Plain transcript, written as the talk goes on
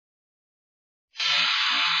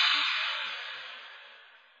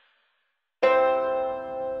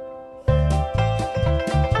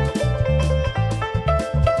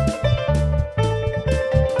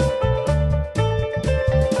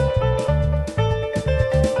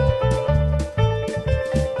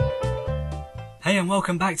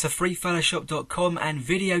welcome back to freephotoshop.com and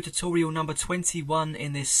video tutorial number 21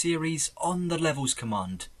 in this series on the levels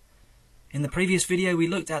command. In the previous video we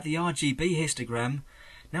looked at the RGB histogram.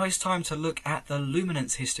 Now it's time to look at the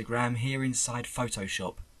Luminance histogram here inside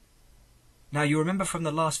Photoshop. Now you remember from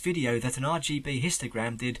the last video that an RGB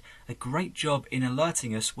histogram did a great job in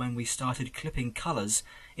alerting us when we started clipping colours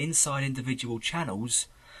inside individual channels.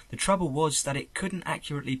 The trouble was that it couldn't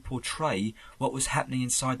accurately portray what was happening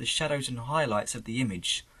inside the shadows and highlights of the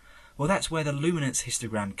image. Well, that's where the Luminance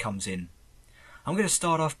histogram comes in. I'm going to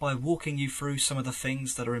start off by walking you through some of the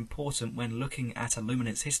things that are important when looking at a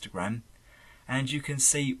Luminance histogram, and you can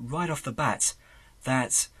see right off the bat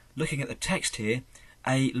that, looking at the text here,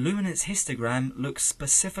 a Luminance histogram looks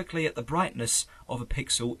specifically at the brightness of a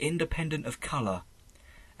pixel independent of colour,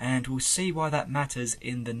 and we'll see why that matters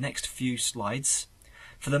in the next few slides.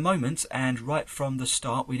 For the moment, and right from the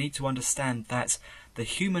start, we need to understand that the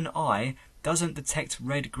human eye doesn't detect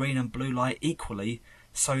red, green and blue light equally,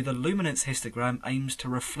 so the Luminance histogram aims to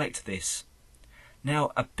reflect this.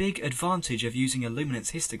 Now, a big advantage of using a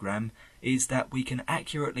Luminance histogram is that we can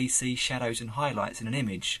accurately see shadows and highlights in an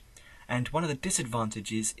image, and one of the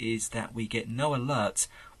disadvantages is that we get no alert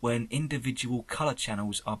when individual colour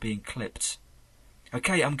channels are being clipped.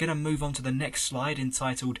 Okay, I'm going to move on to the next slide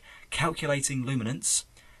entitled Calculating Luminance.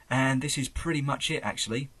 And this is pretty much it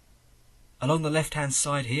actually. Along the left hand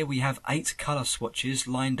side here we have 8 colour swatches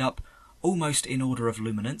lined up almost in order of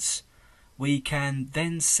luminance. We can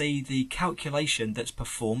then see the calculation that's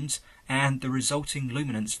performed and the resulting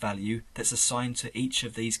luminance value that's assigned to each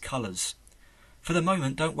of these colours. For the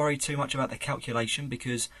moment, don't worry too much about the calculation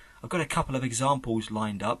because I've got a couple of examples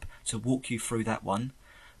lined up to walk you through that one.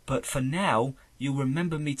 But for now, you'll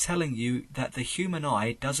remember me telling you that the human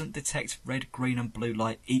eye doesn't detect red, green and blue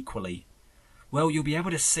light equally. Well, you'll be able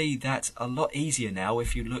to see that a lot easier now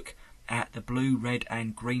if you look at the blue, red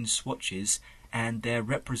and green swatches and they're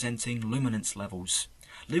representing luminance levels.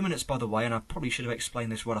 Luminance, by the way, and I probably should have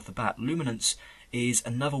explained this right off the bat, luminance is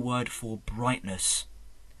another word for brightness.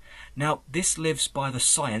 Now, this lives by the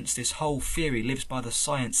science, this whole theory lives by the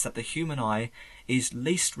science that the human eye is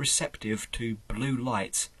least receptive to blue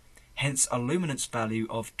light. Hence a luminance value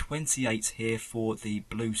of 28 here for the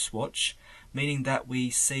blue swatch, meaning that we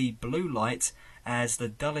see blue light as the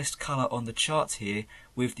dullest colour on the chart here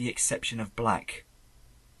with the exception of black.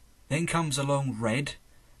 Then comes along red,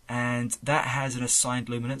 and that has an assigned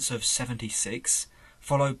luminance of 76,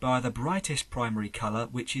 followed by the brightest primary colour,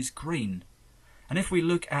 which is green. And if we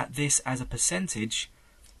look at this as a percentage,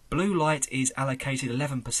 blue light is allocated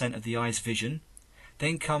 11% of the eye's vision.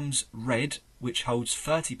 Then comes red, which holds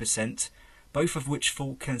 30%, both of which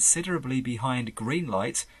fall considerably behind green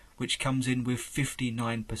light, which comes in with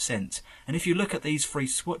 59%. And if you look at these 3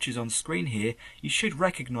 swatches on screen here, you should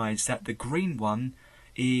recognise that the green one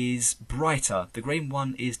is brighter. The green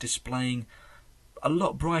one is displaying a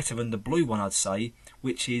lot brighter than the blue one, I'd say,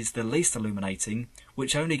 which is the least illuminating,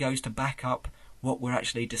 which only goes to back up what we're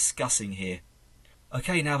actually discussing here.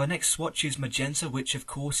 Okay, now the next swatch is magenta, which of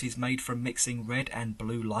course is made from mixing red and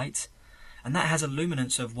blue light, and that has a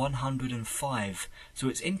luminance of 105. So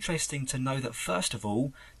it's interesting to know that first of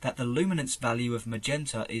all, that the luminance value of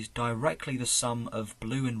magenta is directly the sum of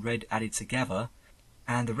blue and red added together,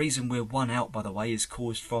 and the reason we're 1 out, by the way, is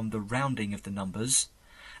caused from the rounding of the numbers.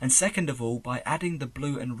 And second of all, by adding the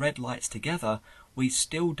blue and red lights together, we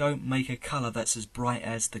still don't make a colour that's as bright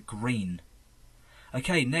as the green.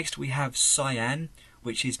 Okay, next we have cyan,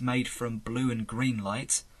 which is made from blue and green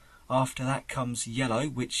light. After that comes yellow,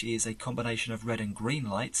 which is a combination of red and green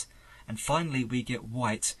light. And finally we get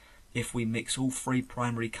white if we mix all 3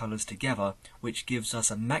 primary colours together, which gives us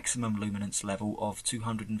a maximum luminance level of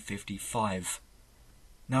 255.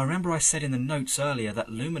 Now remember I said in the notes earlier that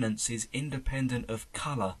luminance is independent of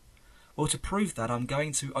colour. Well, to prove that, I'm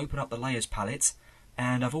going to open up the layers palette,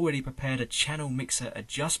 and I've already prepared a channel mixer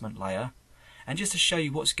adjustment layer. And just to show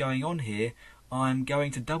you what's going on here, I'm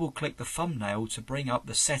going to double click the thumbnail to bring up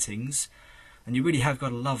the settings. And you really have got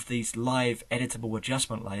to love these live editable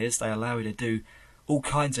adjustment layers. They allow you to do all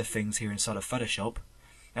kinds of things here inside of Photoshop.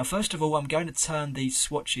 Now first of all, I'm going to turn these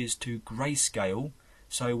swatches to grayscale,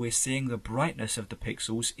 so we're seeing the brightness of the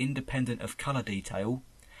pixels independent of colour detail.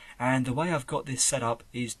 And the way I've got this set up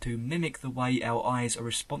is to mimic the way our eyes are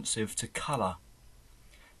responsive to colour.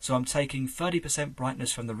 So I'm taking 30%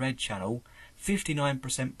 brightness from the red channel,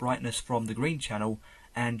 59% brightness from the green channel,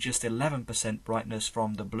 and just 11% brightness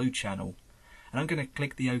from the blue channel. And I'm going to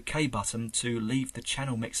click the OK button to leave the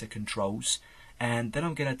channel mixer controls, and then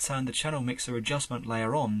I'm going to turn the channel mixer adjustment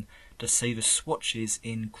layer on to see the swatches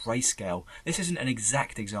in grayscale. This isn't an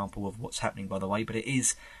exact example of what's happening, by the way, but it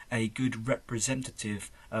is a good representative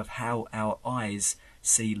of how our eyes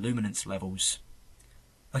see luminance levels.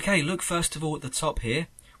 Okay, look first of all at the top here.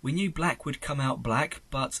 We knew black would come out black,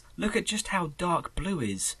 but look at just how dark blue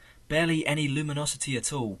is. Barely any luminosity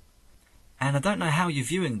at all. And I don't know how you're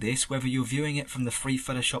viewing this, whether you're viewing it from the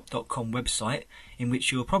freephotoshop.com website, in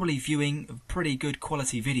which you're probably viewing pretty good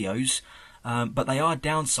quality videos, but they are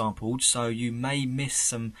downsampled, so you may miss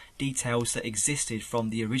some details that existed from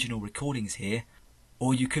the original recordings here.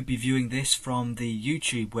 Or you could be viewing this from the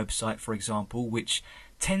YouTube website, for example, which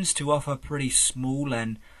tends to offer pretty small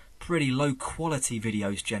and pretty low quality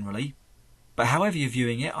videos generally. But however you're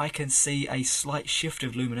viewing it, I can see a slight shift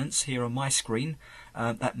of luminance here on my screen.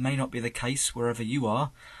 That may not be the case wherever you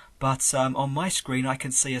are, but on my screen I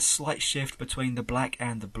can see a slight shift between the black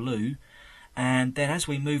and the blue, and then as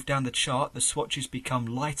we move down the chart the swatches become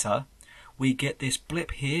lighter. We get this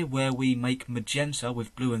blip here where we make magenta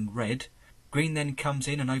with blue and red. Green then comes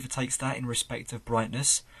in and overtakes that in respect of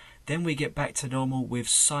brightness. Then we get back to normal with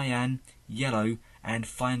cyan, yellow and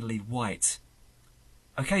finally white.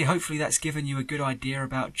 Okay, hopefully that's given you a good idea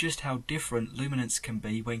about just how different luminance can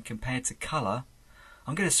be when compared to colour.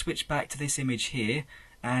 I'm going to switch back to this image here,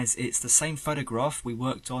 as it's the same photograph we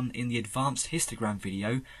worked on in the advanced histogram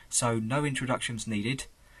video, so no introductions needed.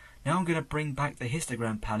 Now I'm going to bring back the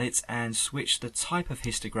histogram palette and switch the type of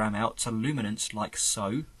histogram out to luminance like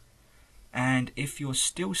so. And if you're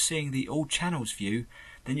still seeing the all channels view,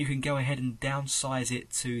 then you can go ahead and downsize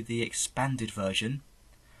it to the expanded version.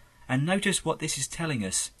 And notice what this is telling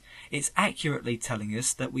us. It's accurately telling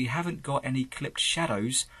us that we haven't got any clipped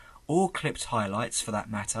shadows or clipped highlights for that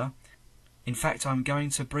matter. In fact, I'm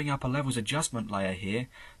going to bring up a levels adjustment layer here.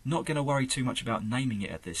 Not going to worry too much about naming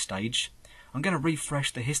it at this stage. I'm going to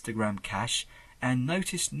refresh the histogram cache and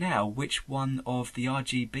notice now which one of the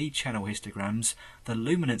RGB channel histograms the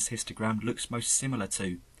Luminance histogram looks most similar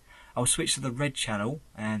to. I'll switch to the red channel,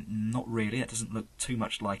 and not really, that doesn't look too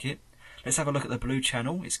much like it. Let's have a look at the blue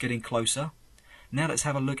channel, it's getting closer. Now let's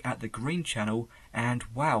have a look at the green channel, and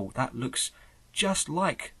wow, that looks just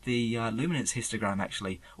like the Luminance histogram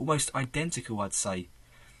actually, almost identical I'd say.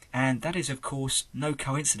 And that is of course no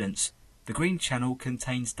coincidence. The green channel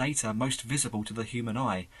contains data most visible to the human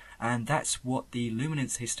eye, and that's what the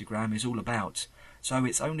Luminance histogram is all about. So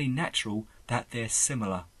it's only natural that they're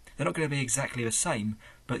similar. They're not going to be exactly the same,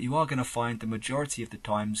 but you are going to find the majority of the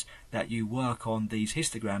times that you work on these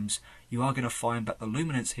histograms, you are going to find that the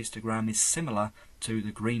Luminance histogram is similar to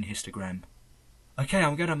the green histogram. Okay,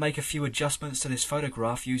 I'm going to make a few adjustments to this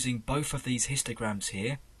photograph using both of these histograms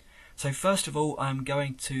here. So first of all, I'm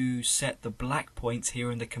going to set the black point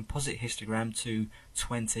here in the composite histogram to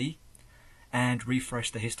 20 and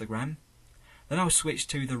refresh the histogram. Then I'll switch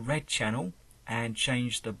to the red channel and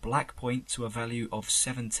change the black point to a value of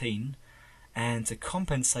 17, and to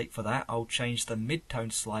compensate for that I'll change the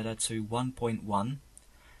midtone slider to 1.1 and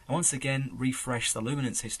once again refresh the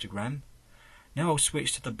Luminance histogram. Now I'll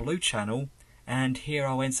switch to the blue channel and here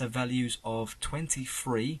I'll enter values of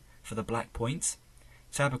 23 for the black point,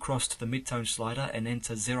 tab across to the midtone slider and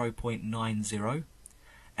enter 0.90,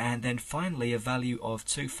 and then finally a value of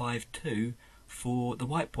 252 for the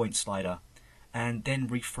white point slider, and then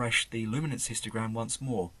refresh the Luminance histogram once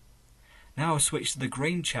more. Now I'll switch to the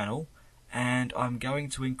green channel and I'm going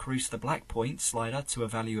to increase the black point slider to a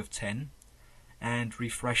value of 10 and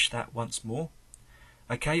refresh that once more.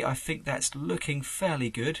 Okay, I think that's looking fairly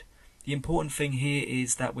good. The important thing here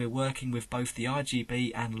is that we're working with both the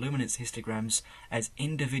RGB and Luminance histograms as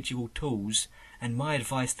individual tools, and my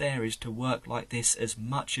advice there is to work like this as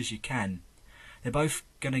much as you can. They're both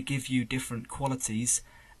going to give you different qualities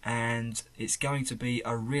and it's going to be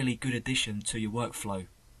a really good addition to your workflow.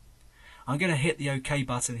 I'm going to hit the OK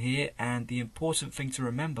button here, and the important thing to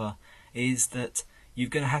remember is that you're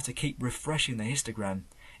going to have to keep refreshing the histogram.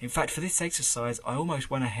 In fact, for this exercise I almost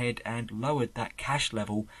went ahead and lowered that cache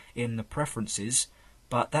level in the preferences,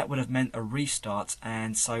 but that would have meant a restart,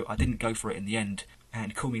 and so I didn't go for it in the end.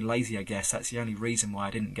 And call me lazy, I guess, that's the only reason why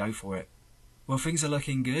I didn't go for it. Well, things are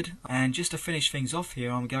looking good, and just to finish things off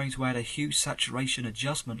here I'm going to add a hue saturation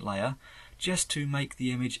adjustment layer just to make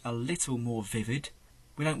the image a little more vivid.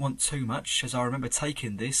 We don't want too much, as I remember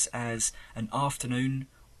taking this as an afternoon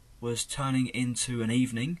was turning into an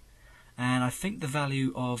evening, and I think the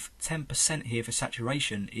value of 10% here for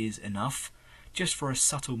saturation is enough, just for a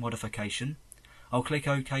subtle modification. I'll click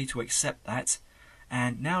OK to accept that,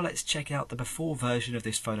 and now let's check out the before version of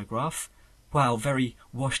this photograph. Wow, very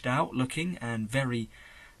washed out looking and very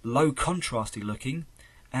low contrasty looking,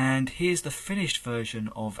 And here's the finished version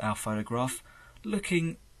of our photograph,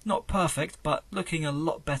 looking not perfect, but looking a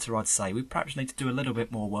lot better, I'd say. We perhaps need to do a little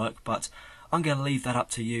bit more work, but I'm going to leave that up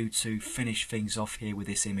to you to finish things off here with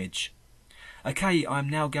this image. Okay, I'm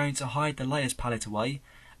now going to hide the layers palette away,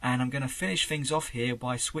 and I'm going to finish things off here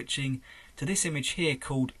by switching to this image here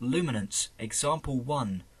called Luminance Example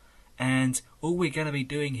 1. And all we're going to be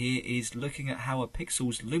doing here is looking at how a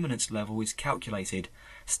pixel's luminance level is calculated,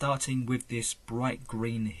 starting with this bright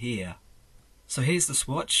green here. So here's the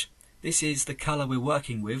swatch. This is the colour we're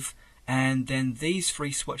working with, and then these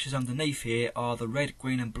three swatches underneath here are the red,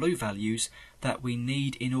 green and blue values that we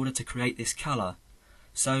need in order to create this colour.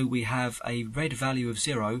 So we have a red value of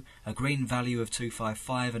 0, a green value of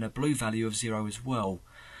 255 and a blue value of 0 as well.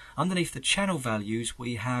 Underneath the channel values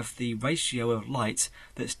we have the ratio of light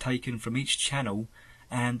that's taken from each channel,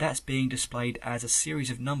 and that's being displayed as a series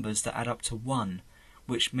of numbers that add up to 1,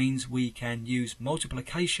 which means we can use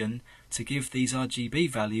multiplication to give these RGB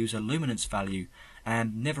values a luminance value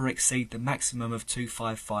and never exceed the maximum of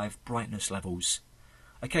 255 brightness levels.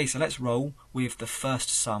 Okay, so let's roll with the first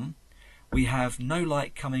sum. We have no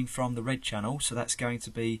light coming from the red channel, so that's going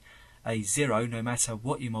to be a 0 no matter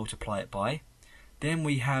what you multiply it by. Then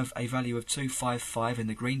we have a value of 255 in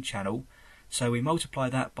the green channel, so we multiply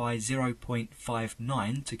that by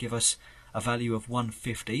 0.59 to give us a value of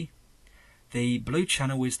 150. The blue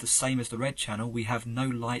channel is the same as the red channel. We have no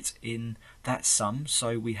light in that sum,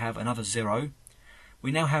 so we have another 0.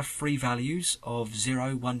 We now have three values of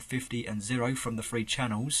 0, 150 and 0 from the three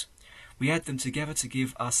channels. We add them together to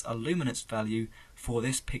give us a luminance value for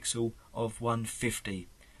this pixel of 150,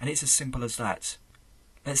 and it's as simple as that.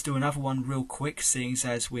 Let's do another one real quick, seeing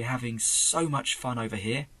as we're having so much fun over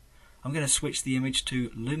here. I'm going to switch the image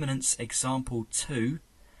to Luminance Example 2,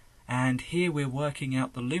 and here we're working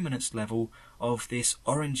out the luminance level of this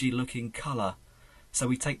orangey looking colour. So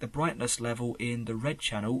we take the brightness level in the red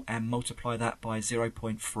channel and multiply that by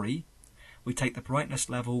 0.3. We take the brightness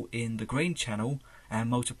level in the green channel and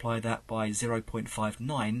multiply that by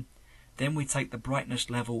 0.59. Then we take the brightness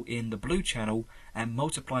level in the blue channel and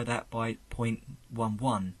multiply that by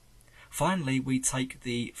 0.11. Finally, we take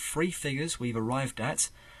the three figures we've arrived at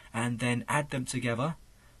and then add them together,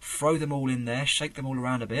 throw them all in there, shake them all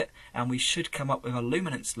around a bit, and we should come up with a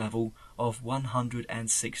luminance level of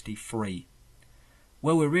 163.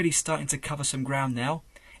 Well, we're really starting to cover some ground now.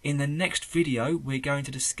 In the next video, we're going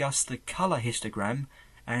to discuss the colour histogram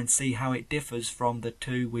and see how it differs from the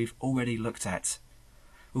two we've already looked at.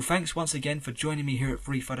 Well, thanks once again for joining me here at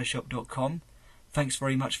freephotoshop.com. Thanks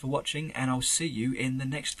very much for watching, and I'll see you in the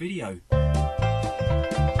next video.